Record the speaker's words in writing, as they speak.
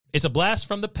It's a blast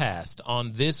from the past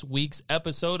on this week's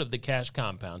episode of The Cash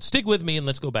Compound. Stick with me and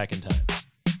let's go back in time.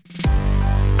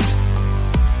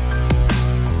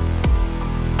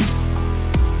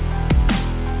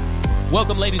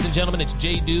 Welcome, ladies and gentlemen. It's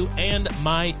JDew and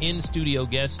my in-studio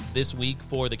guest this week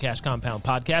for the Cash Compound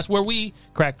podcast, where we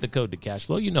crack the code to cash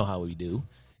flow. You know how we do.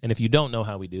 And if you don't know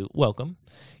how we do, welcome.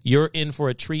 You're in for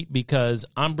a treat because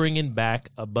I'm bringing back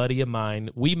a buddy of mine.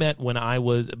 We met when I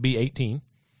was 18.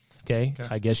 Okay.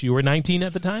 I guess you were 19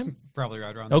 at the time? Probably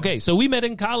right around there. Okay, so we met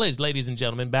in college, ladies and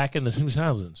gentlemen, back in the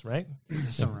 2000s, right?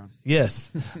 Somewhere around.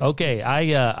 Yes. Okay,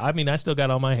 I still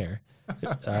got all my hair.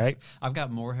 All right. I've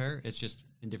got more hair. It's just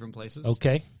in different places.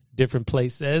 Okay. Different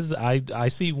places. I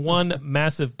see one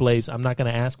massive place. I'm not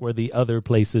going to ask where the other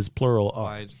places, plural,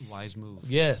 are. Wise move.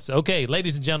 Yes. Okay,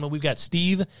 ladies and gentlemen, we've got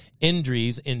Steve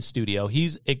Endres in studio.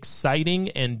 He's exciting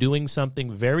and doing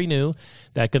something very new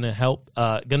that's going to help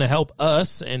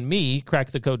us and me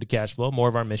crack the code to cash flow, more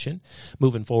of our mission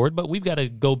moving forward. But we've got to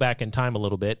go back in time a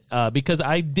little bit because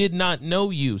I did not know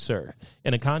you, sir,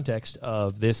 in a context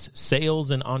of this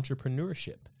sales and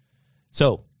entrepreneurship.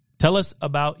 So tell us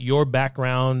about your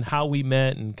background, how we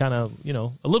met, and kind of,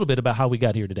 a little bit about how we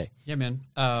got here today. Yeah, man.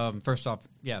 First off,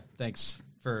 thanks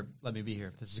for letting me be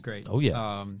here. This is great. Oh,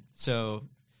 yeah. So,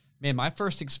 man, my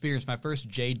first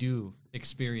JDew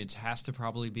experience has to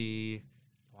probably be,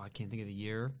 I can't think of the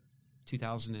year,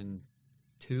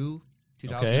 2002,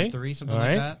 2003, something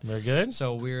like that. Very good.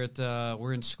 So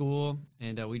we're in school,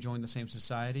 and we joined the same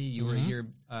society. You were a year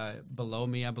below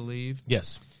me, I believe.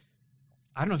 Yes.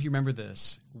 I don't know if you remember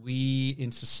this.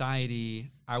 In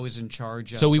society, I was in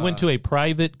charge of... So we went to a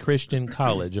private Christian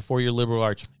college, a four-year liberal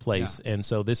arts place, and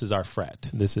so this is our frat.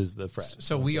 This is the frat.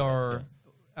 So we are,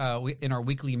 in our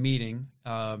weekly meeting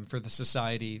for the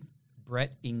society,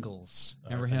 Brett Ingalls.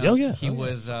 Remember him? Oh, yeah. He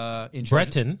was in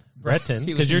charge... Breton,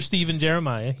 because you're Steve and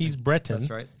Jeremiah. He's Breton. That's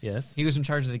right. Yes. He was in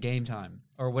charge of the game time,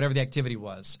 or whatever the activity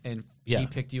was, and he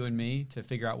picked you and me to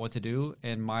figure out what to do,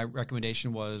 and my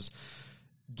recommendation was...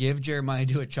 give Jeremiah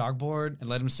a chalkboard and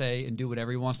let him say and do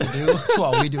whatever he wants to do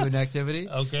while we do an activity.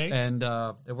 Okay. And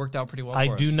it worked out pretty well I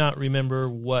for us. do not remember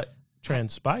what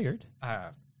transpired,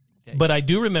 but I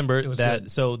do remember that.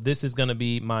 Good. So this is going to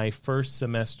be my first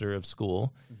semester of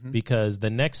school because the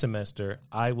next semester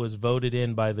I was voted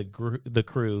in by the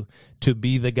crew to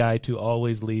be the guy to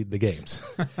always lead the games.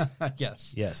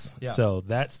 Yes. Yes. Yeah. So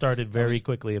that started very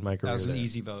quickly in my career. That was an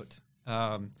easy vote.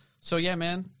 So, yeah,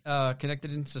 man,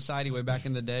 connected in society way back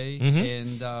in the day.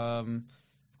 And, of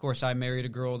course, I married a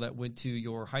girl that went to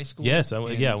your high school. Yes, I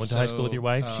went to high school with your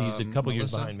wife. She's a couple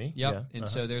years behind me. Yep. Yeah. And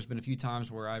so there's been a few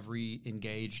times where I've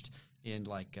re-engaged in,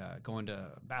 going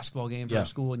to basketball games from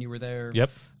school, and you were there. Yep.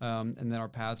 And then our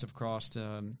paths have crossed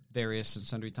various and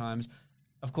sundry times.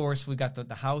 Of course, we got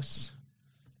the house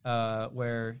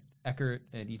where Eckert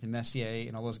and Ethan Messier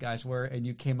and all those guys were, and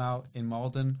you came out in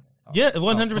Malden. Yeah,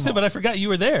 100%. But I forgot you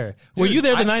were there. Dude, were you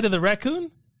there the night of the raccoon?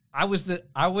 I was the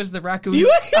raccoon.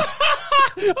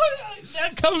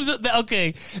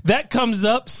 That comes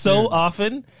up so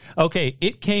often. Okay,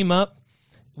 it came up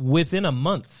within a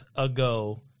month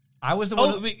ago. I was the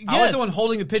one. I was the one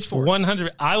holding the pitchfork.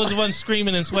 100. I was the one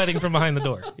screaming and sweating from behind the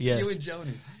door. Yes, you and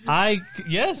Joni.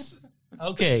 Yes.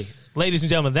 Okay, ladies and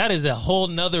gentlemen, that is a whole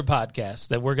nother podcast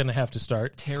that we're going to have to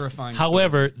start. Terrifying.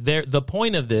 However, the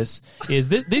point of this is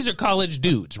these are college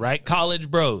dudes, right?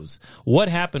 College bros. What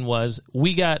happened was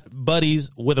we got buddies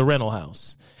with a rental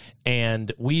house,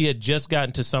 and we had just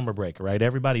gotten to summer break, right?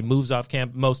 Everybody moves off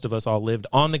campus. Most of us all lived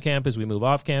on the campus. We move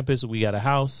off campus. We got a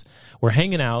house. We're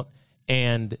hanging out,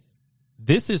 and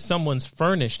this is someone's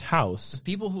furnished house. The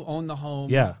people who own the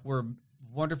home were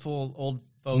wonderful old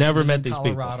folks. Never met these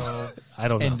Colorado, people. I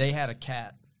don't know. And they had a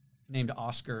cat named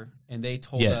Oscar, and they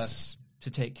told us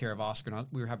to take care of Oscar. And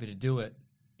we were happy to do it.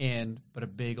 But a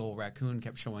big old raccoon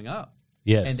kept showing up.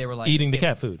 Yes. And they were like, eating the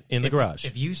cat food in the garage.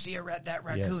 If you see that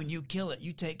raccoon, you kill it.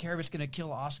 You take care of it. It's going to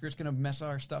kill Oscar. It's going to mess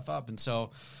our stuff up. And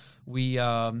so we...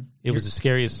 it was the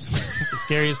scariest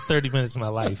 30 minutes of my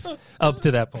life up to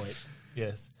that point.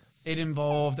 Yes. It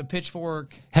involved a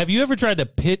pitchfork. Have you ever tried to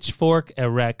pitchfork a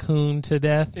raccoon to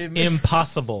death?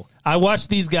 Impossible. I watched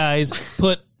these guys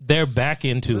put their back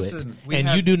into it, and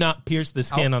you do not pierce the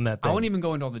skin on that thing. I won't even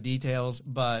go into all the details,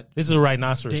 but... This is a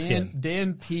rhinoceros skin.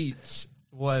 Dan Peets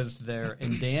was there,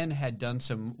 and Dan had done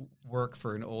some work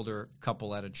for an older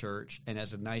couple at a church, and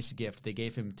as a nice gift, they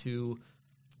gave him 2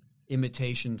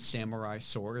 imitation samurai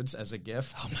swords as a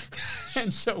gift. Oh, my gosh.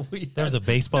 And so there was a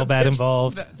baseball bat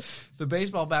involved. The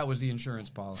baseball bat was the insurance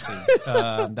policy.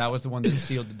 That was the one that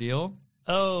sealed the deal.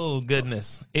 Oh,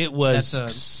 goodness. It was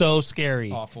so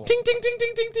scary. Awful. Ting, ting, ting,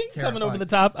 ting, ting, ting, coming over the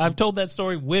top. I've told that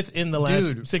story within the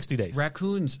last 60 days.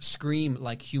 Raccoons scream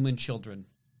like human children.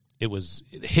 It was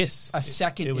hiss. A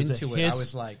second into it, I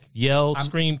was like... Yell,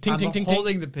 scream, ting, ting, ting, ting. I'm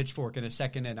holding the pitchfork in a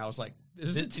second, and I was like, this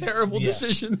is a terrible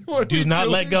decision. Do not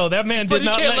let go. That man did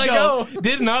not let go.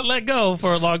 Did not let go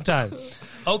for a long time.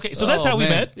 Okay, so that's how we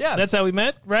met. Yeah. That's how we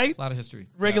met, right? A lot of history.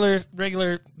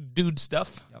 Regular dude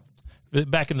stuff. Yep.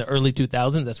 Back in the early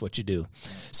 2000s, that's what you do.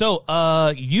 So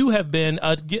you have been,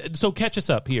 so catch us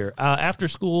up here. After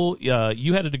school,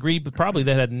 you had a degree, but probably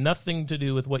that had nothing to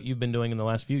do with what you've been doing in the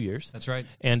last few years. That's right.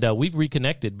 And we've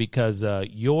reconnected because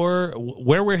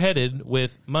where we're headed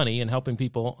with money and helping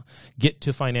people get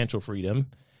to financial freedom,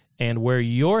 and where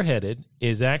you're headed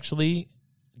is actually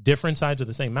different sides of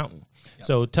the same mountain. Yep.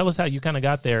 So tell us how you kind of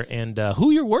got there and who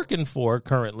you're working for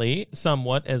currently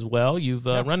somewhat as well. You've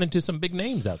run into some big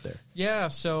names out there. Yeah,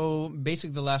 so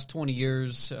basically the last 20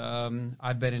 years,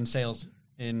 I've been in sales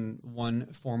in one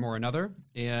form or another.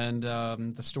 And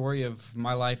the story of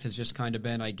my life has just kind of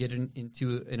been I get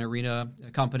into an arena,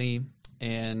 a company,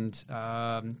 and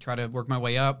try to work my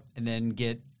way up and then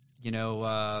get,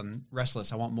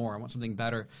 restless. I want more. I want something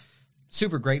better.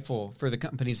 Super grateful for the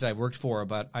companies that I've worked for,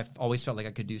 but I've always felt like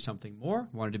I could do something more,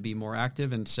 wanted to be more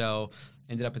active, and so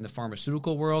ended up in the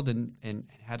pharmaceutical world and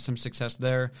had some success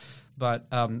there. But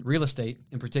real estate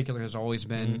in particular has always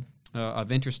been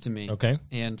of interest to me. Okay.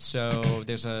 And so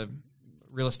there's a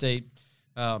real estate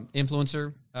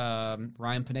influencer,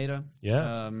 Ryan Pineda,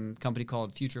 company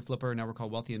called Future Flipper, now we're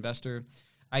called Wealthy Investor.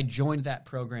 I joined that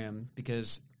program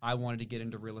because I wanted to get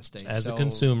into real estate. As a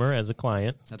consumer, as a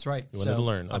client. That's right. You wanted to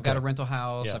learn. Okay. I've got a rental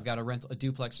house. Yeah. I've got a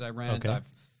duplex that I rent. Okay.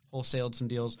 I've wholesaled some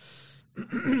deals.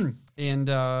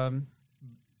 And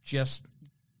just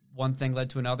one thing led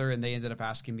to another, and they ended up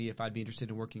asking me if I'd be interested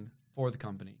in working for the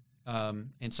company.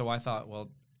 And so I thought, well,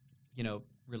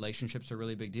 relationships are a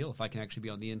really big deal. If I can actually be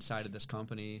on the inside of this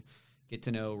company, get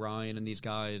to know Ryan and these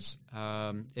guys,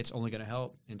 it's only going to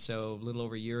help. And so a little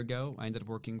over a year ago, I ended up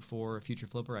working for Future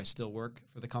Flipper. I still work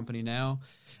for the company now.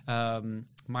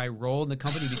 My role in the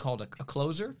company would be called a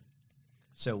closer.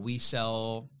 So we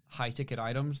sell high-ticket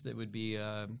items that would be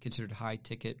considered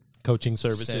high-ticket coaching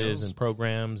services sales, and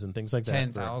programs and things like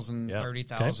that. $10,000,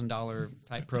 $30,000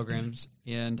 type programs.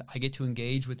 And I get to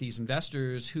engage with these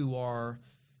investors who are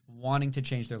wanting to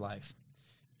change their life.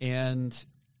 And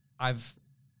I've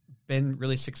been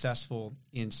really successful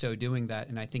in so doing that,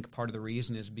 and I think part of the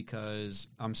reason is because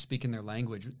I'm speaking their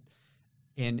language.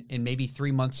 And maybe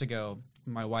 3 months ago,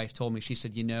 my wife told me, she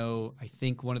said, I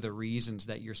think one of the reasons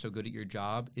that you're so good at your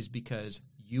job is because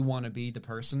you want to be the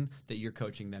person that you're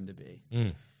coaching them to be.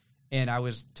 And I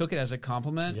took it as a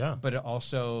compliment, but it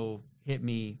also hit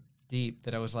me deep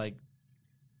that I was like,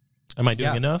 am I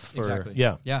doing enough? Exactly.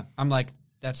 Yeah. I'm like,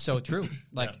 that's so true.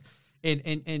 Like,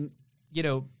 and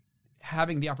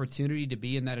having the opportunity to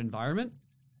be in that environment,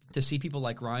 to see people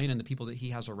like Ryan and the people that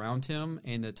he has around him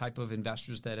and the type of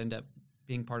investors that end up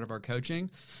being part of our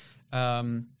coaching,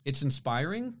 it's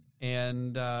inspiring.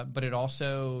 And but it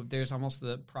also, there's almost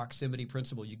the proximity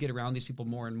principle. You get around these people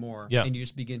more and more, and you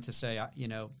just begin to say,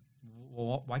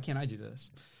 well, why can't I do this?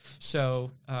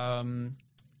 So,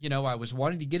 I was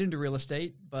wanting to get into real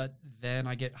estate, but then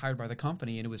I get hired by the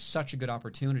company, and it was such a good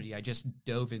opportunity. I just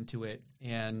dove into it,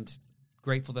 and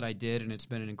grateful that I did, and it's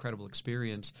been an incredible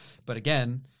experience. But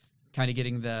again, kind of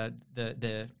getting the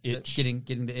itch.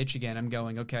 Getting the itch again. I'm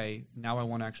going, okay, now I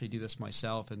want to actually do this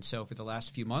myself. And so for the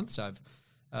last few months, I've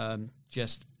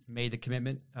just made the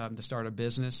commitment to start a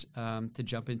business to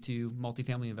jump into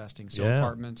multifamily investing, so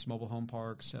apartments, mobile home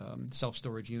parks,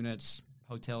 self-storage units,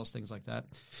 hotels, things like that.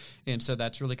 And so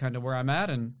that's really kind of where I'm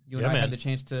at. And you and I had the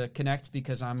chance to connect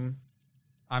because I'm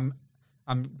going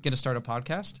to start a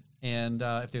podcast. And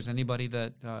if there's anybody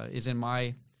that is in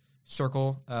my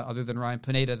circle other than Ryan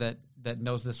Pineda that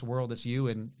knows this world, it's you.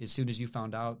 And as soon as you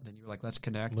found out, then you were like, let's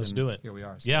connect. Let's do it. Here we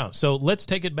are. So let's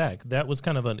take it back. That was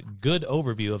kind of a good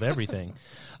overview of everything.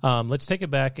 Let's take it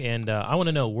back. And I want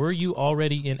to know, were you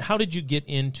already how did you get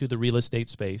into the real estate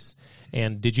space?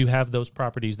 And did you have those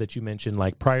properties that you mentioned,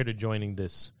 like prior to joining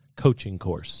this coaching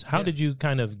course? How did you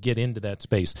kind of get into that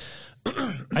space?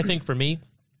 I think for me,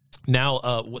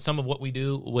 now, some of what we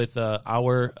do with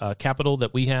our capital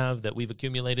that we have, that we've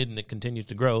accumulated and it continues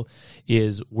to grow,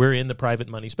 is we're in the private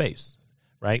money space,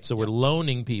 right? So we're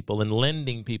loaning people and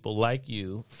lending people like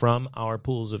you from our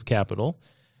pools of capital.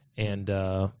 And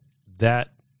that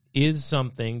is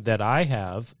something that I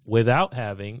have without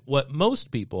having what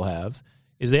most people have,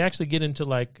 is they actually get into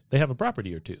they have a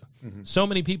property or two. Mm-hmm. So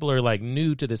many people are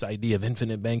new to this idea of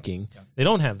infinite banking. Yeah. They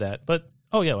don't have that, but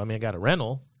I got a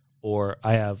rental. or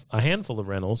I have a handful of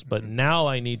rentals, but now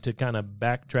I need to kind of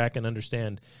backtrack and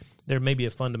understand there may be a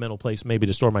fundamental place maybe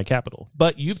to store my capital.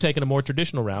 But you've taken a more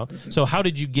traditional route. So how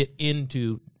did you get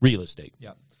into real estate?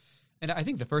 Yeah. And I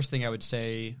think the first thing I would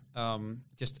say,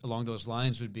 just along those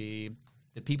lines, would be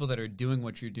the people that are doing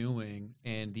what you're doing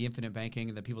and the infinite banking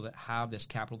and the people that have this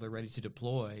capital they're ready to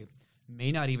deploy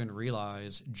may not even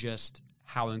realize just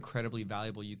how incredibly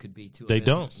valuable you could be to a business.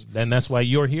 They don't. And that's why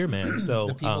you're here, man. So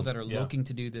the people that are looking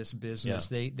to do this business,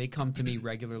 they come to me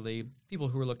regularly, people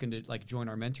who are looking to like join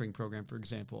our mentoring program, for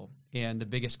example. And the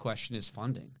biggest question is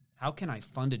funding. How can I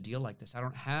fund a deal like this? I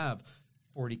don't have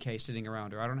 40K sitting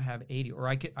around, or I don't have 80, or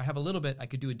I have a little bit, I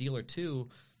could do a deal or two,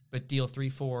 but deal 3,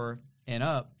 4 and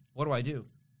up, what do I do?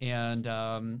 And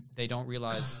they don't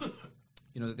realize,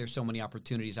 that there's so many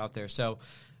opportunities out there. So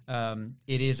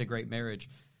it is a great marriage.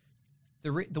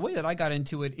 The way that I got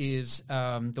into it is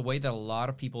the way that a lot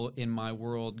of people in my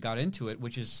world got into it,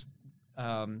 which is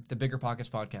the Bigger Pockets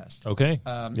podcast. Okay.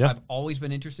 I've always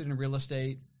been interested in real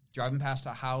estate. Driving past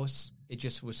a house, it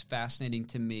just was fascinating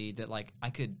to me that like I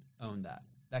could own that.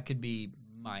 That could be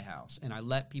my house. And I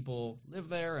let people live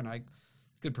there, and I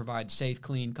could provide safe,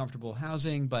 clean, comfortable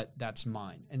housing, but that's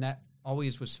mine. And that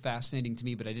always was fascinating to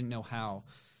me, but I didn't know how.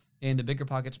 And the Bigger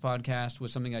Pockets podcast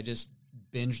was something I just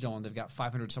binged on. They've got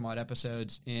 500 some odd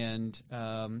episodes, and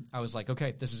I was like,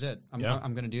 okay, this is it. I'm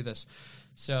going to do this.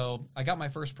 So I got my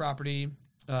first property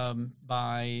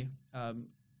by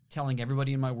telling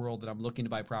everybody in my world that I'm looking to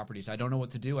buy properties. I don't know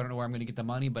what to do. I don't know where I'm going to get the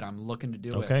money, but I'm looking to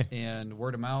do it. And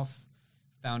word of mouth,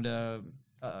 found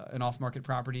an off-market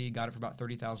property, got it for about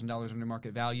 $30,000 under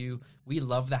market value. We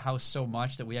love the house so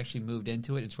much that we actually moved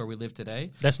into it. It's where we live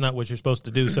today. That's not what you're supposed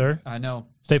to do, sir. I know.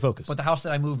 Stay focused. But the house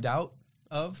that I moved out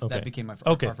of, that became our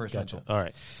first rental. All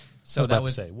right. So that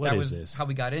was how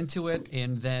we got into it.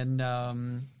 And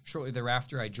then shortly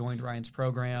thereafter, I joined Ryan's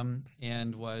program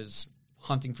and was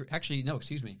hunting for – actually, no,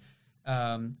 excuse me.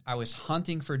 I was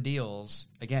hunting for deals,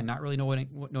 again, not really knowing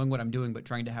what I'm doing, but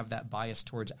trying to have that bias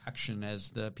towards action as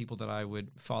the people that I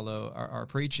would follow are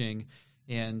preaching.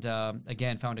 And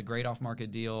again, found a great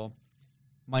off-market deal.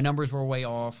 My numbers were way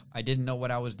off. I didn't know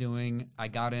what I was doing. I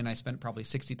got in. I spent probably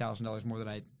 $60,000 more than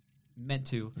I meant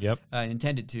to,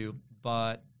 intended to,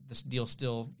 but this deal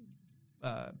still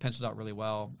penciled out really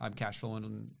well. I'm cash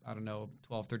flowing, I don't know,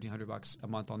 $1,200-$1,300 a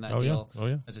month on that deal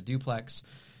as a duplex.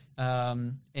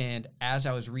 And as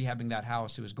I was rehabbing that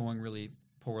house, it was going really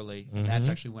poorly. And that's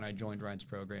actually when I joined Ryan's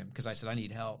program, because I said, I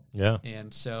need help. Yeah.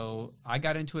 And so I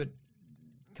got into it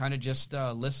kind of just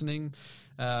listening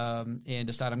and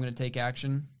decided I'm going to take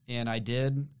action. And I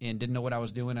did, and didn't know what I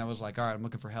was doing. I was like, all right, I'm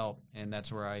looking for help. And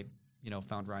that's where I,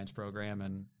 found Ryan's program,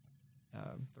 and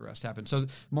the rest happened. So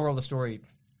moral of the story,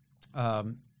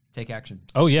 take action.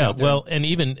 Oh, yeah. Well, and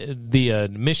even the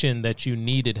mission that you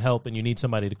needed help and you need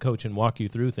somebody to coach and walk you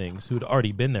through things who'd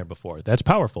already been there before. That's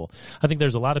powerful. I think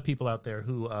there's a lot of people out there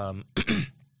who,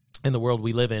 in the world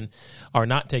we live in, are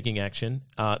not taking action.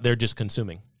 They're just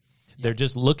consuming. Yeah. They're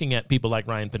just looking at people like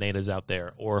Ryan Pineda's out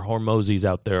there, or Hormozi's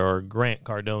out there, or Grant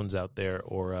Cardone's out there,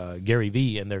 or Gary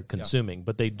Vee, and they're consuming. Yeah.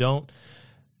 But they don't.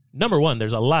 Number one,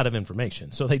 there's a lot of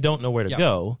information, so they don't know where to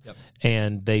go,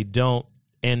 and they don't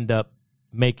end up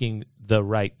making the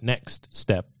right next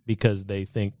step because they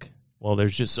think, well,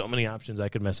 there's just so many options, I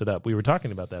could mess it up. We were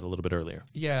talking about that a little bit earlier.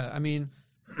 Yeah, I mean,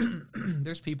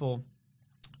 there's people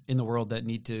in the world that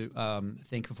need to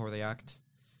think before they act.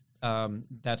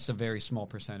 That's a very small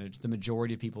percentage. The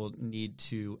majority of people need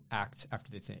to act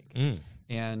after they think.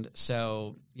 And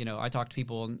so, I talk to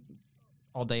people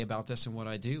all day about this and what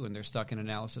I do, and they're stuck in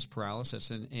analysis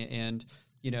paralysis. And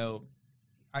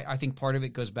I think part of it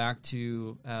goes back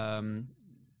to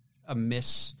a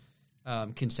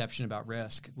misconception about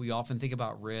risk. We often think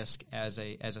about risk as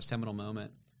a seminal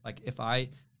moment. Like if I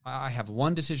have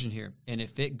one decision here, and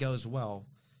if it goes well,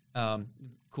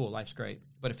 cool, life's great.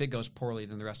 But if it goes poorly,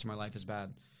 then the rest of my life is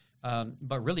bad.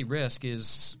 But really, risk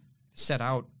is set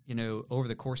out, over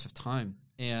the course of time,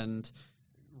 and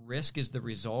risk is the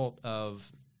result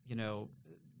of,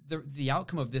 the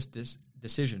outcome of this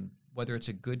decision. Whether it's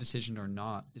a good decision or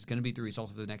not is going to be the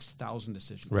result of the next 1,000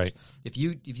 decisions. Right. If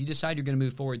you decide you're going to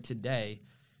move forward today,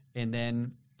 and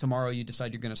then tomorrow you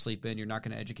decide you're going to sleep in, you're not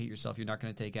going to educate yourself, you're not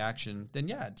going to take action, then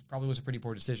yeah, it probably was a pretty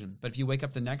poor decision. But if you wake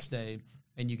up the next day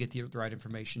and you get the right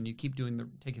information, you keep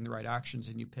taking the right actions,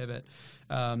 and you pivot,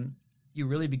 you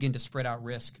really begin to spread out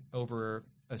risk over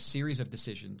a series of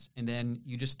decisions, and then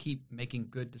you just keep making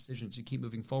good decisions. You keep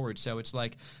moving forward. So it's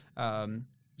like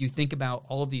you think about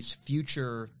all of these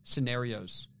future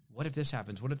scenarios. What if this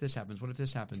happens? What if this happens? What if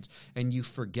this happens? And you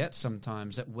forget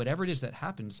sometimes that whatever it is that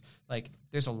happens, like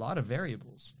there's a lot of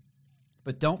variables.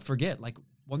 But don't forget, like,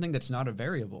 one thing that's not a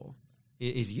variable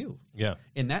is you. Yeah.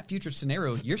 In that future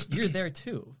scenario, you're there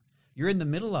too. You're in the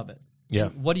middle of it. Yeah.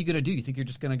 And what are you going to do? You think you're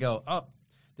just going to go, oh,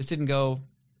 this didn't go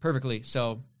perfectly,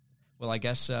 so, well, I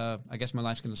guess my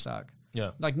life's going to suck.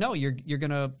 Yeah. Like, no, you're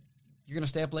gonna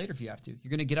stay up later if you have to.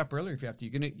 You're gonna get up earlier if you have to.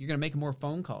 You're gonna make more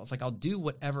phone calls. Like, I'll do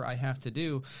whatever I have to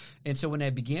do. And so when I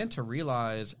began to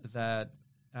realize that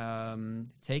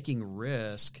taking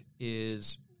risk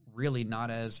is really not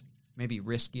as maybe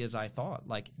risky as I thought.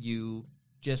 Like, you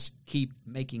just keep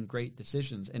making great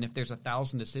decisions, and if there's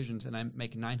 1,000 decisions and I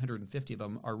make 950 of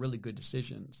them are really good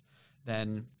decisions,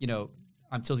 then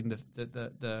I'm tilting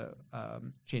the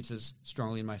chances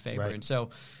strongly in my favor. Right. And so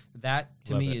that,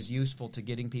 to me, is useful to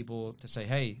getting people to say,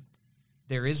 hey,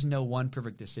 there is no one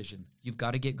perfect decision. You've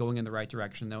got to get going in the right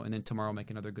direction, though, and then tomorrow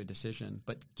make another good decision.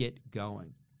 But get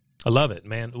going. I love it,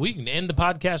 man. We can end the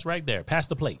podcast right there. Pass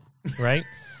the plate, right?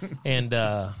 And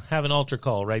have an altar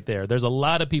call right there. There's a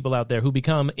lot of people out there who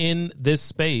become in this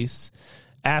space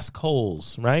ask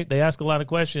holes, right? They ask a lot of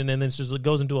questions, and it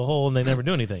goes into a hole, and they never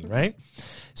do anything, right?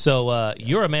 So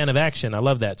you're a man of action. I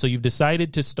love that. So you've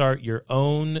decided to start your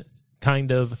own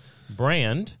kind of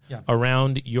brand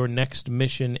around your next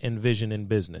mission and vision in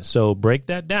business. So break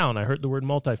that down. I heard the word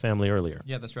multifamily earlier.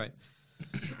 Yeah, that's right.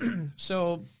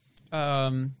 So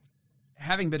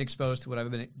having been exposed to what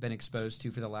I've been exposed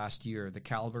to for the last year, the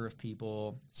caliber of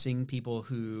people, seeing people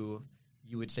who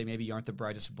you would say maybe aren't the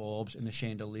brightest bulbs in the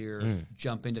chandelier,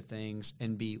 jump into things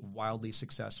and be wildly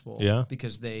successful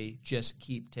because they just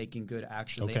keep taking good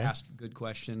action. Okay. They ask good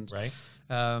questions. Right.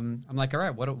 I'm like, all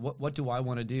right, what do I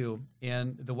want to do?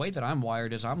 And the way that I'm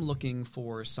wired is I'm looking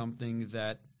for something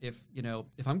that if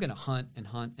I'm going to hunt and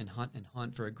hunt and hunt and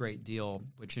hunt for a great deal,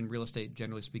 which in real estate,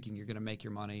 generally speaking, you're going to make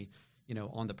your money,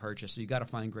 on the purchase. So you got to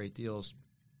find great deals.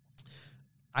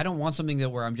 I don't want something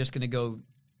where I'm just going to go,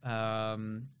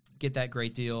 get that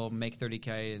great deal, make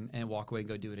 $30K and walk away and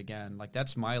go do it again. Like,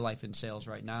 that's my life in sales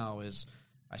right now. Is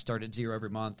I start at zero every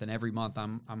month, and every month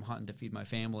I'm hunting to feed my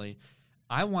family.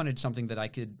 I wanted something that I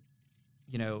could,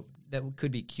 that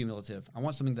could be cumulative. I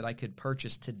want something that I could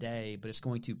purchase today, but it's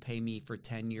going to pay me for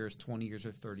 10 years, 20 years,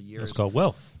 or 30 years. It's called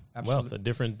wealth. Absolutely. Wealth,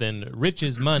 different than rich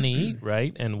is money,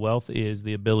 right? And wealth is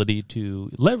the ability to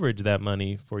leverage that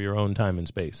money for your own time and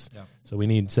space. Yeah. So we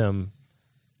need some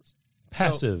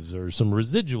passives or some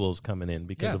residuals coming in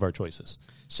because of our choices.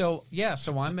 So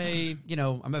I'm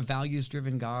a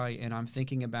values-driven guy, and I'm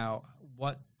thinking about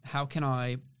how can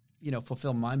I,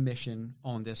 fulfill my mission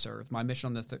on this earth. My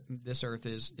mission on this earth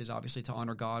is obviously to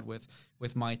honor God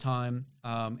with my time,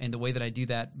 and the way that I do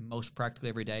that most practically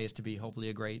every day is to be hopefully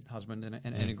a great husband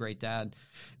and a great dad.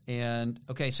 And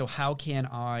so how can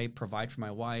I provide for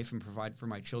my wife and provide for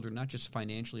my children, not just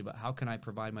financially, but how can I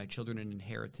provide my children an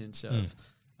inheritance of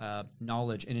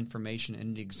knowledge and information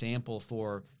and an example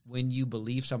for when you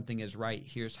believe something is right,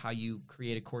 here's how you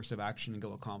create a course of action and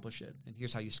go accomplish it. And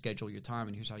here's how you schedule your time,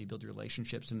 and here's how you build your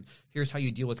relationships, and here's how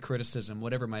you deal with criticism,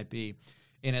 whatever it might be.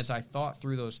 And as I thought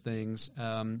through those things,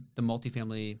 the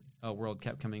multifamily world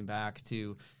kept coming back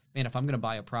to, man, if I'm going to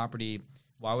buy a property,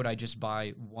 why would I just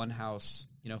buy one house?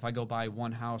 If I go buy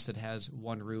one house that has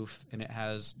one roof and it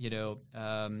has,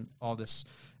 all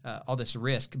this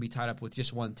risk could be tied up with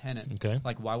just one tenant. Okay.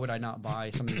 Like, why would I not buy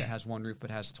something that has one roof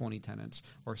but has 20 tenants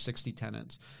or 60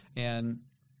 tenants? And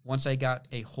once I got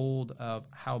a hold of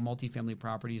how multifamily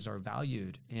properties are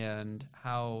valued and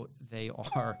how they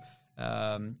are,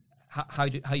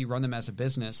 how you run them as a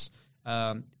business,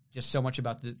 just so much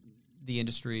about the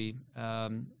industry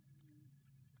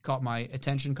caught my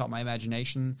attention, caught my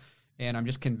imagination, and I'm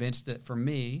just convinced that for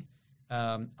me,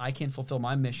 I can fulfill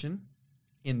my mission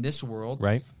in this world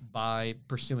by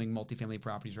pursuing multifamily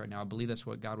properties right now. I believe that's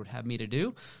what God would have me to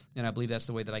do, and I believe that's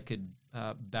the way that I could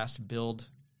best build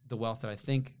the wealth that I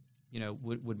think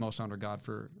would most honor God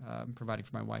for providing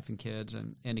for my wife and kids,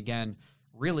 and again,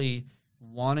 really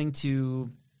wanting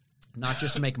to not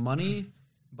just make money,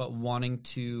 but wanting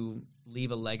to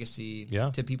leave a legacy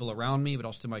to people around me, but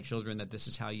also to my children, that this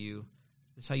is how you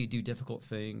do difficult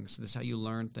things. This is how you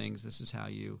learn things. This is how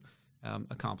you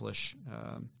accomplish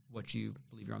what you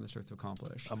believe you're on this earth to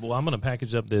accomplish. Well, I'm going to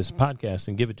package up this podcast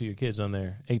and give it to your kids on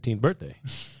their 18th birthday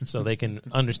so they can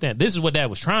understand. This is what Dad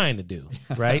was trying to do,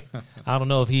 right? I don't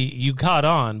know if you caught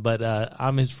on, but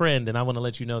I'm his friend, and I want to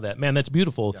let you know that. Man, that's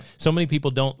beautiful. Yeah. So many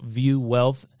people don't view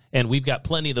wealth, and we've got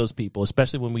plenty of those people,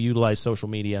 especially when we utilize social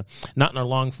media, not in our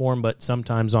long form, but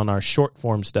sometimes on our short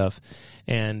form stuff.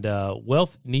 And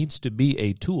wealth needs to be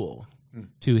a tool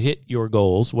to hit your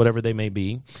goals, whatever they may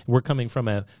be. We're coming from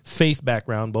a faith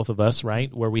background, both of us,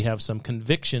 right, where we have some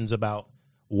convictions about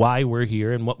why we're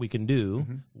here and what we can do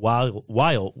while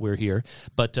we're here.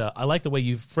 But I like the way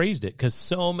you phrased it, because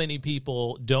so many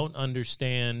people don't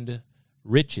understand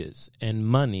riches and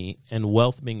money and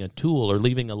wealth being a tool or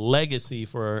leaving a legacy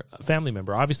for a family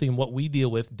member. Obviously, in what we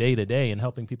deal with day to day and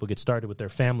helping people get started with their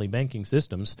family banking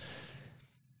systems,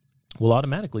 will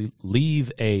automatically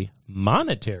leave a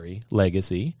monetary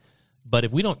legacy. But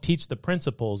if we don't teach the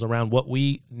principles around what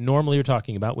we normally are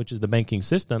talking about, which is the banking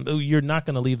system, you're not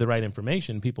going to leave the right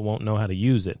information. People won't know how to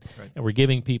use it. Right. And we're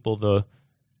giving people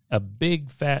a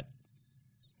big, fat,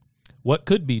 what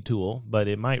could be tool, but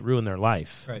it might ruin their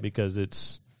life because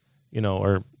it's,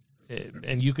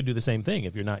 and you could do the same thing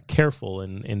if you're not careful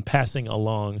in passing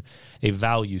along a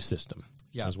value system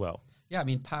as well. Yeah, I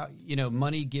mean,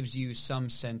 money gives you some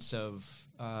sense of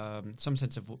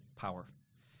power.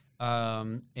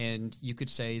 And you could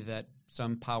say that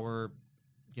some power,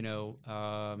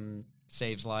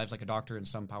 saves lives like a doctor, and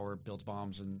some power builds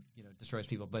bombs and, destroys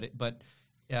people. But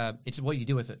it's what you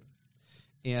do with it.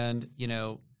 And,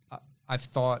 I've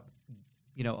thought,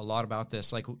 a lot about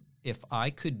this. Like, if I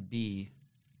think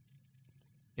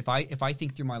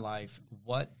through my life,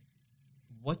 what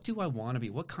do I want to be?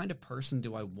 What kind of person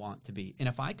do I want to be? And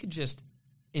if I could just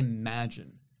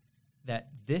imagine that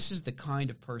this is the kind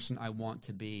of person I want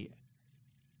to be,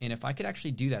 and if I could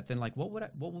actually do that, then like what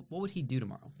would he do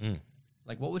tomorrow?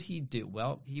 Like, what would he do?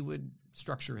 Well, he would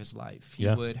structure his life. He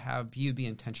would be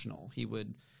intentional. He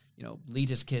would lead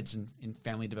his kids in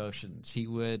family devotions. He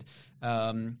would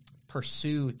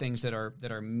pursue things that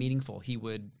are meaningful. He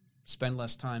would spend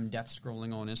less time death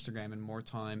scrolling on Instagram and more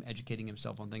time educating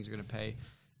himself on things that are going to pay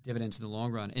dividends in the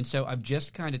long run. And so I've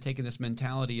just kind of taken this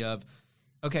mentality of,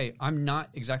 okay, I'm not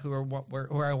exactly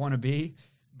where I want to be,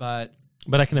 but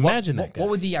I can imagine that guy.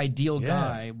 What would the ideal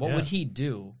guy, what would he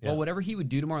do? Yeah. Well, whatever he would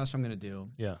do tomorrow, that's what I'm going to do.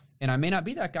 Yeah. And I may not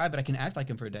be that guy, but I can act like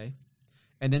him for a day.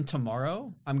 And then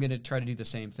tomorrow, I'm going to try to do the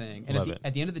same thing. And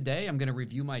at the end of the day, I'm going to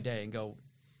review my day and go,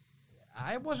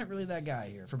 I wasn't really that guy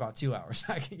here for about 2 hours,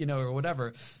 or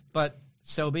whatever. But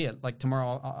so be it. Like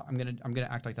tomorrow, I'm gonna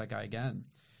act like that guy again.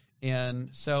 And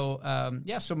so,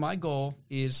 so my goal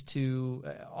is to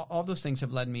all those things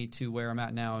have led me to where I'm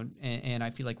at now. And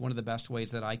I feel like one of the best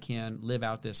ways that I can live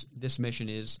out this mission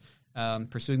is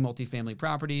pursuing multifamily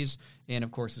properties. And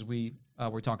of course, as we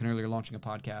were talking earlier, launching a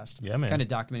podcast, kind of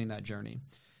documenting that journey.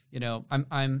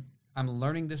 I'm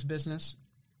learning this business.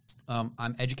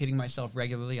 I'm educating myself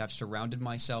regularly. I've surrounded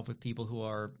myself with people who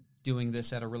are doing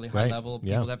this at a really high level.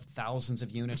 People that have thousands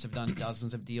of units, have done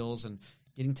dozens of deals, and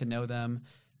getting to know them.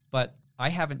 But I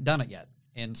haven't done it yet.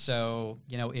 And so,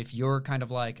 if you're kind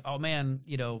of like, oh man,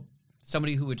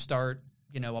 somebody who would start,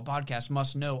 a podcast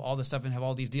must know all this stuff and have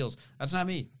all these deals. That's not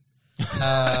me.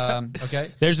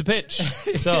 Okay. There's the pitch.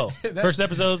 So first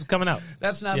episode's coming out.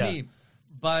 That's not me,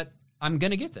 but I'm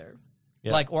going to get there.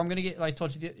 Yeah. Or I'm going to get, like I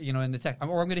told you, in the text,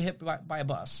 or I'm going to hit by a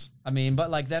bus. I mean, but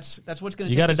that's what's going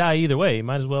to. You got to die either way. You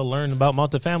might as well learn about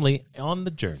multifamily on the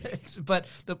journey. But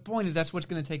the point is, that's what's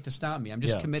going to take to stop me. I'm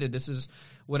just committed. This is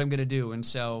what I'm going to do, and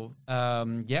so so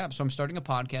I'm starting a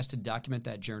podcast to document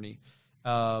that journey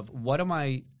of what am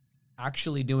I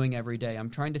actually doing every day. I'm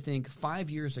trying to think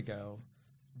 5 years ago,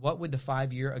 what would the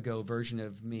 5 year ago version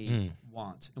of me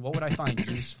want, and what would I find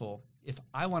useful if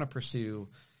I want to pursue.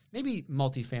 Maybe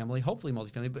multifamily, hopefully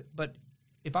multifamily, but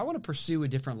if I want to pursue a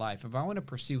different life, if I want to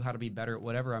pursue how to be better at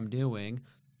whatever I'm doing,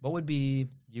 what would be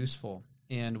useful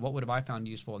and what would have I found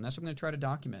useful? And that's what I'm going to try to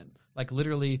document. Like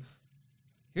literally,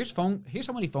 here's how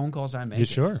many phone calls I make. You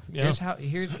sure? Yeah.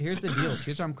 Here's the deals.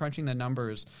 Here's how I'm crunching the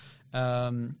numbers.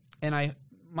 And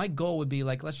my goal would be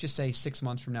like, let's just say 6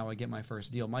 months from now I get my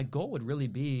first deal. My goal would really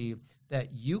be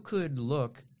that you could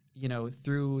look,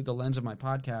 through the lens of my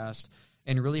podcast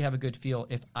and really have a good feel.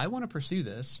 If I want to pursue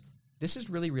this is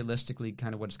really realistically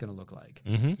kind of what it's going to look like.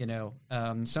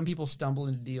 Mm-hmm. Some people stumble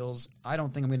into deals. I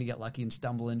don't think I'm going to get lucky and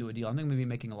stumble into a deal. I think I'm going to be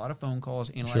making a lot of phone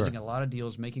calls, analyzing a lot of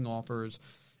deals, making offers.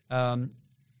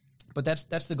 But that's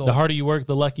the goal. The harder you work,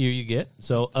 the luckier you get.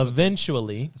 So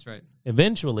eventually, that's right.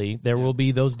 Eventually, there will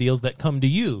be those deals that come to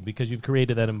you because you've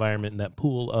created that environment and that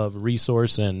pool of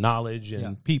resource and knowledge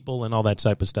and people and all that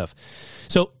type of stuff.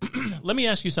 So let me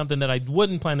ask you something that I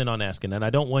wasn't planning on asking, and I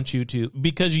don't want you to,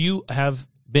 because you have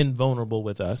been vulnerable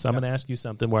with us. I'm going to ask you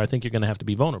something where I think you're going to have to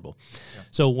be vulnerable.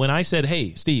 So when I said,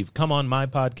 hey, Steve, come on my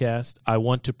podcast, I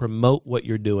want to promote what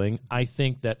you're doing, I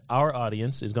think that our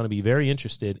audience is going to be very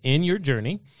interested in your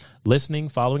journey, listening,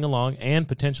 following along, and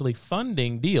potentially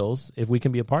funding deals if we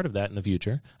can be a part of that in the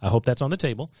future. I hope that's on the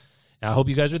table. I hope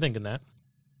you guys are thinking that.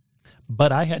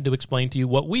 But I had to explain to you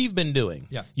what we've been doing.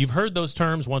 Yeah. You've heard those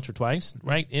terms once or twice,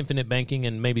 right? Infinite banking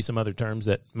and maybe some other terms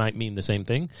that might mean the same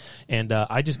thing. And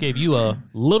I just gave you a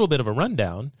little bit of a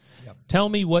rundown. Yep. Tell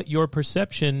me what your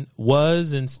perception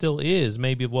was and still is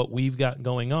maybe of what we've got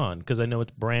going on, because I know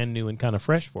it's brand new and kind of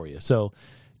fresh for you. So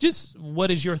just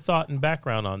what is your thought and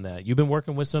background on that? You've been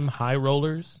working with some high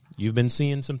rollers. You've been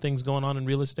seeing some things going on in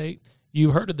real estate.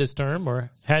 You've heard of this term,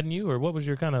 or hadn't you? Or what was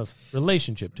your kind of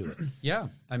relationship to it? Yeah.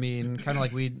 I mean, kind of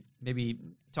like we maybe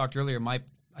talked earlier, I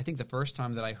think the first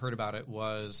time that I heard about it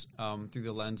was through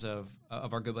the lens of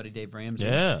our good buddy Dave Ramsey.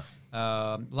 Yeah.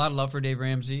 A lot of love for Dave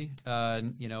Ramsey. I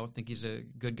think he's a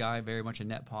good guy, very much a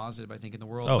net positive, I think, in the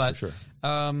world. Oh, but, for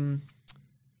sure.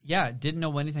 Yeah, didn't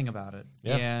know anything about it.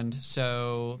 Yeah. And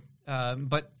so,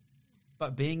 but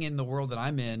being in the world that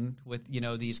I'm in with,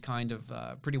 these kind of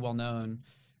pretty well-known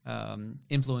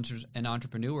influencers and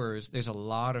entrepreneurs, there's a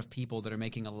lot of people that are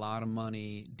making a lot of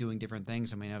money doing different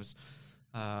things. I mean, I was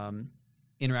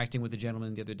interacting with a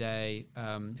gentleman the other day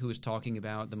who was talking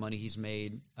about the money he's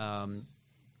made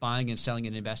buying and selling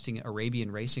and investing in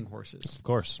Arabian racing horses. Of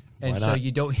course. And so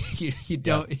you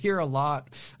don't hear a lot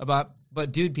about,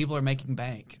 but dude, people are making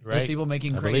bank. Right. There's people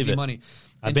making crazy money.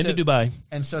 I've been to Dubai.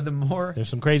 And so the more... There's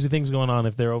some crazy things going on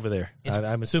if they're over there.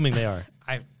 I'm assuming they are.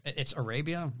 It's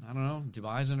Arabia. I don't know.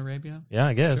 Dubai's in Arabia. Yeah,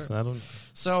 I guess. Sure. I don't.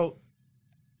 So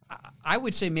I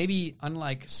would say maybe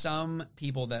unlike some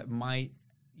people that might,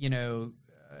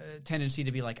 tendency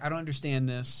to be like, I don't understand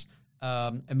this,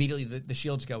 immediately the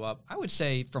shields go up. I would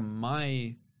say from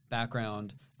my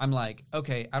background, I'm like,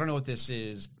 okay, I don't know what this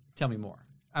is. Tell me more.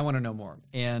 I want to know more.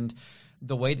 And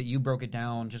the way that you broke it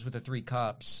down just with the 3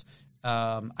 cups,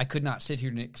 I could not sit here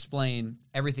and explain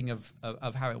everything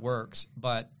of how it works,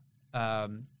 but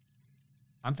I'm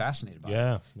fascinated by it.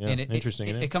 Yeah, and interesting.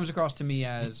 It comes across to me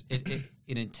as an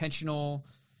intentional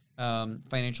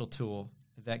financial tool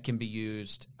that can be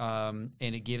used, and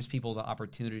it gives people the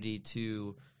opportunity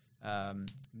to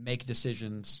make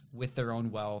decisions with their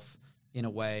own wealth in a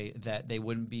way that they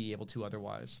wouldn't be able to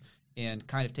otherwise, and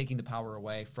kind of taking the power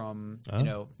away from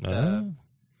the man,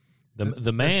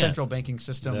 the central banking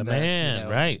system. The man,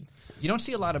 right? You don't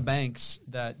see a lot of banks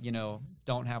that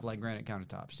don't have like granite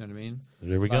countertops. You know what I mean?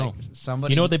 There we go.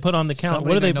 Somebody, you know what they put on the counter?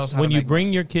 What do they when you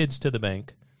bring your kids to the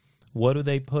bank? What do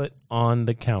they put on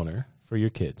the counter for your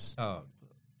kids? Oh,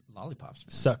 lollipops,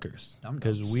 man. Suckers.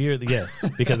 Because Dum-dums.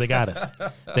 because they got us.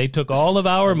 They took all of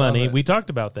our money. We talked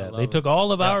about that. They took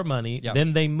all of our money. Yep.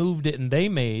 Then they moved it and they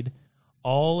made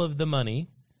all of the money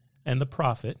and the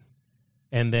profit.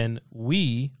 And then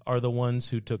we are the ones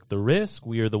who took the risk.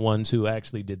 We are the ones who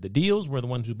actually did the deals. We're the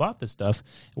ones who bought the stuff.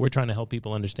 We're trying to help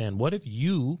people understand, what if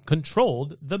you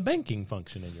controlled the banking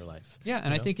function in your life? Yeah,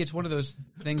 and I think it's one of those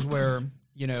things where,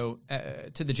 to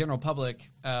the general public,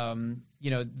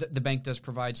 the bank does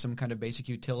provide some kind of basic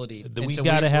utility. We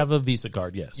got to have a Visa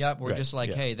card, yes. Yep, we're just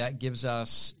like, hey, that gives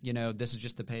us, this is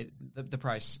just the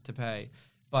price to pay.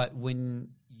 But when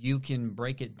you can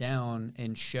break it down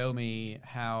and show me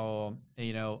how,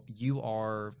 you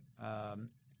are,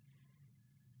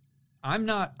 I'm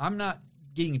not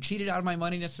getting cheated out of my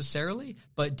money necessarily,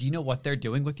 but do you know what they're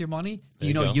doing with your money? Do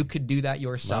you know you could do that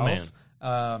yourself?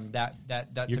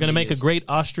 That you're going to make a great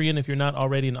Austrian if you're not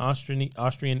already an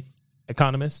Austrian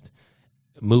economist.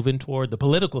 Moving toward the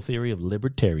political theory of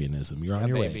libertarianism. You're on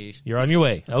your way. You're on your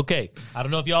way. Okay. I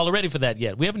don't know if y'all are ready for that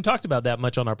yet. We haven't talked about that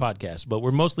much on our podcast, but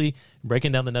we're mostly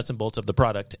breaking down the nuts and bolts of the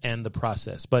product and the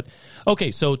process. But,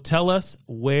 okay, so tell us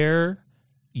where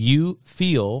you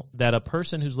feel that a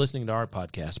person who's listening to our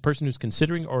podcast, a person who's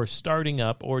considering or starting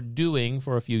up or doing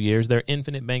for a few years their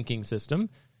infinite banking system,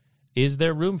 is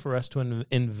there room for us to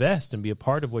invest and be a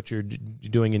part of what you're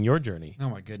doing in your journey? Oh,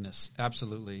 my goodness.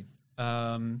 Absolutely.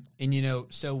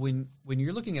 So when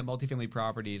you're looking at multifamily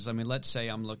properties, I mean, let's say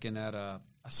I'm looking at a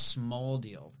small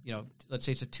deal, let's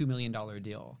say it's a $2 million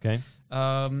deal. Okay.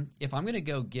 If I'm going to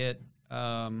go get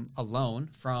a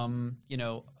loan from,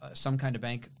 some kind of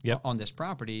bank on this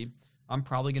property, I'm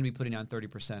probably going to be putting down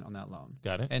 30% on that loan.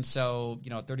 Got it. And so,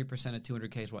 30% of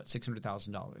 $200K is what,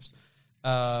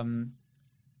 $600,000.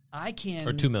 I can...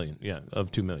 Or $2 million, of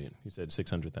 $2 million. You said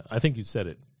 600,000. I think you said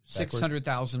it backwards.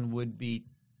 600,000 would be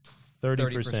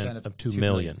 30% of $2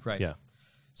 million. Right. Yeah.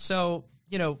 So,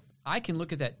 I can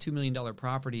look at that $2 million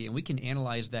property and we can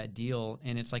analyze that deal.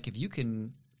 And it's like, if you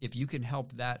can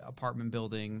help that apartment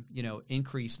building,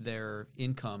 increase their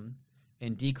income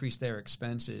and decrease their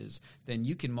expenses, then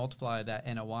you can multiply that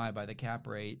NOI by the cap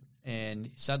rate.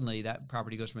 And suddenly that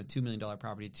property goes from a $2 million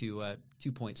property to a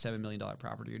 $2.7 million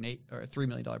property or $3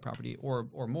 million property or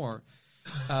more.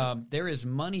 there is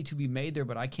money to be made there,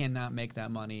 but I cannot make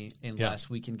that money unless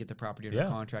we can get the property under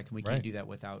contract, and we can't do that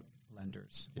without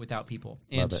lenders, without people.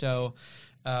 And so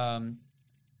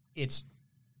it's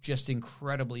just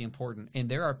incredibly important. And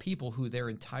there are people who their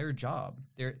entire job,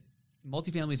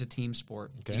 multifamily is a team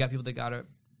sport. Okay. You got people that got to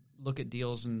look at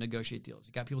deals and negotiate deals.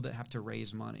 You got people that have to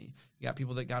raise money. You got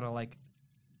people that got to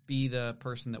be the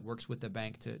person that works with the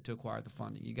bank to acquire the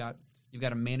funding. You've got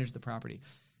to manage the property.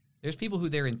 There's people who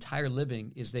their entire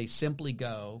living is they simply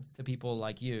go to people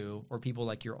like you or people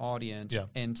like your audience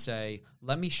and say,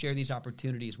 let me share these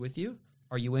opportunities with you.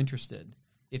 Are you interested?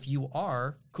 If you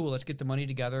are, cool, let's get the money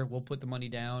together. We'll put the money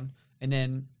down, and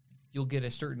then you'll get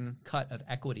a certain cut of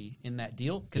equity in that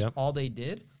deal because all they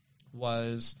did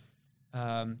was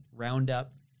round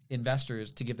up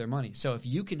investors to give their money. So if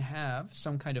you can have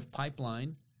some kind of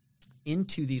pipeline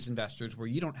into these investors where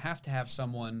you don't have to have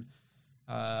someone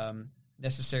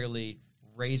necessarily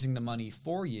raising the money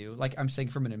for you, like I'm saying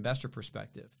from an investor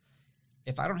perspective,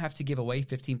 if I don't have to give away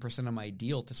 15% of my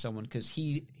deal to someone because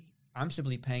I'm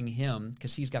simply paying him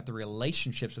because he's got the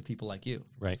relationships with people like you.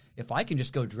 Right. If I can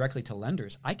just go directly to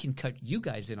lenders, I can cut you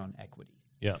guys in on equity.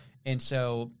 Yeah. And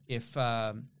so if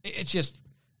it's just,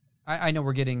 I know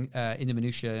we're getting into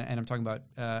minutia, and I'm talking about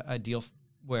a deal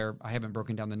where I haven't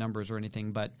broken down the numbers or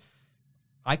anything, but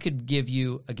I could give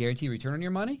you a guaranteed return on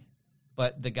your money,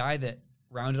 but the guy that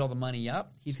rounded all the money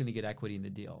up, he's going to get equity in the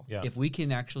deal. Yeah. If we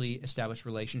can actually establish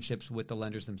relationships with the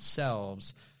lenders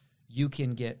themselves, you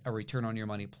can get a return on your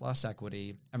money plus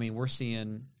equity. I mean, we're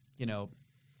seeing,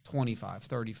 25,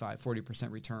 35,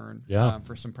 40% return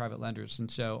for some private lenders, and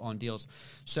so on deals.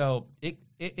 So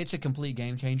it's a complete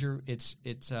game changer. It's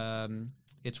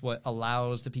what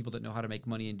allows the people that know how to make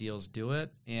money in deals do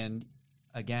it. And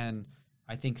again,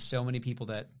 I think so many people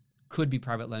that could be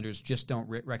private lenders just don't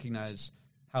recognize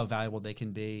how valuable they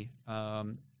can be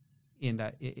in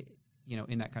that.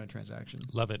 In that kind of transaction.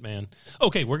 Love it, man.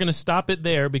 Okay, we're going to stop it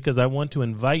there because I want to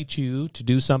invite you to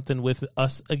do something with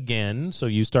us again. So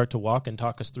you start to walk and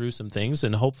talk us through some things,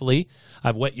 and hopefully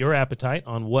I've whet your appetite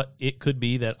on what it could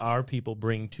be that our people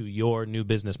bring to your new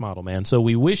business model, man. So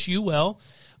we wish you well.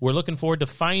 We're looking forward to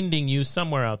finding you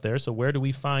somewhere out there. So where do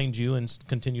we find you and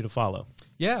continue to follow?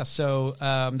 Yeah, so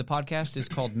the podcast is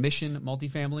called Mission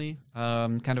Multifamily,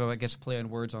 kind of, I guess, a play on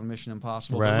words on Mission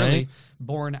Impossible, but really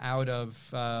born out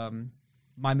of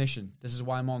my mission. This is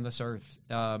why I'm on this earth,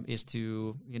 is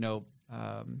to,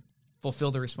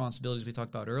 fulfill the responsibilities we talked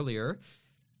about earlier.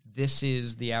 This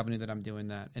is the avenue that I'm doing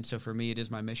that. And so for me, it is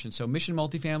my mission. So Mission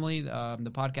Multifamily,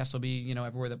 the podcast will be,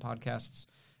 everywhere that podcasts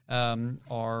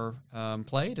are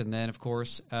played. And then, of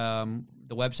course,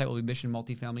 the website will be Mission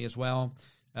Multifamily as well.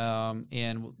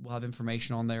 And we'll have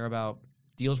information on there about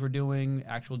deals we're doing,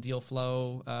 actual deal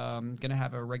flow. Going to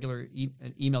have a regular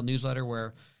email newsletter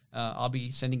where I'll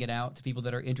be sending it out to people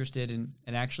that are interested in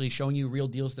actually showing you real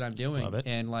deals that I'm doing.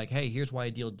 And like, hey, here's why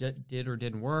a deal did or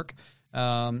didn't work.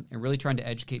 And really trying to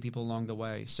educate people along the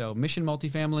way. So Mission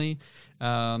Multifamily,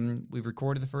 we've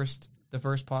recorded the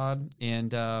first pod and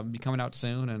be coming out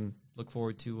soon, and look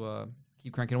forward to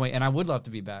keep cranking away. And I would love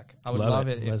to be back. I would love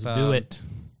it if Let's do it.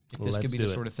 If this could be the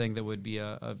sort of thing that would be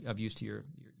of use to your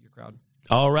crowd.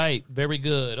 All right. Very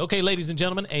good. Okay, ladies and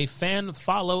gentlemen, a fan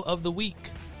follow of the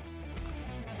week.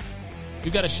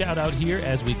 We've got a shout out here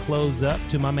as we close up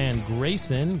to my man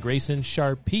Grayson. Grayson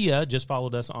Sharpia just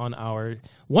followed us on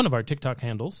one of our TikTok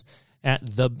handles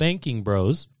at The Banking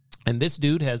Bros. And this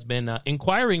dude has been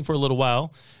inquiring for a little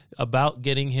while about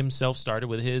getting himself started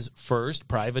with his first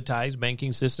privatized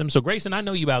banking system. So, Grayson, I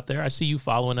know you out there. I see you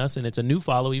following us, and it's a new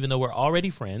follow, even though we're already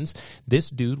friends.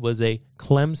 This dude was a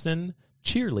Clemson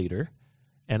cheerleader.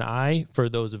 And I, for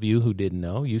those of you who didn't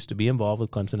know, used to be involved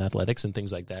with Clemson athletics and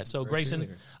things like that. So,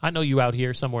 Grayson, I know you out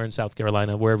here somewhere in South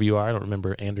Carolina, wherever you are. I don't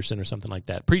remember, Anderson or something like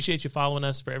that. Appreciate you following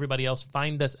us. For everybody else,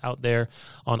 find us out there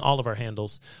on all of our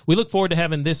handles. We look forward to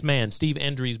having this man, Steve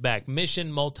Endres, back.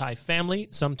 Mission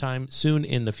Multifamily sometime soon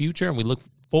in the future. And we look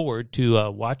forward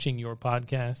to watching your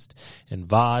podcast and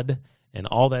VOD and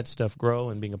all that stuff grow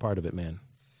and being a part of it, man.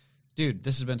 Dude,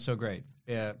 this has been so great.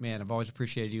 Yeah, man, I've always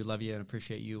appreciated you, love you, and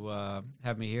appreciate you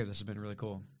having me here. This has been really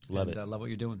cool. Love it. Love what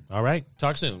you're doing. All right.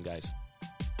 Talk soon, guys.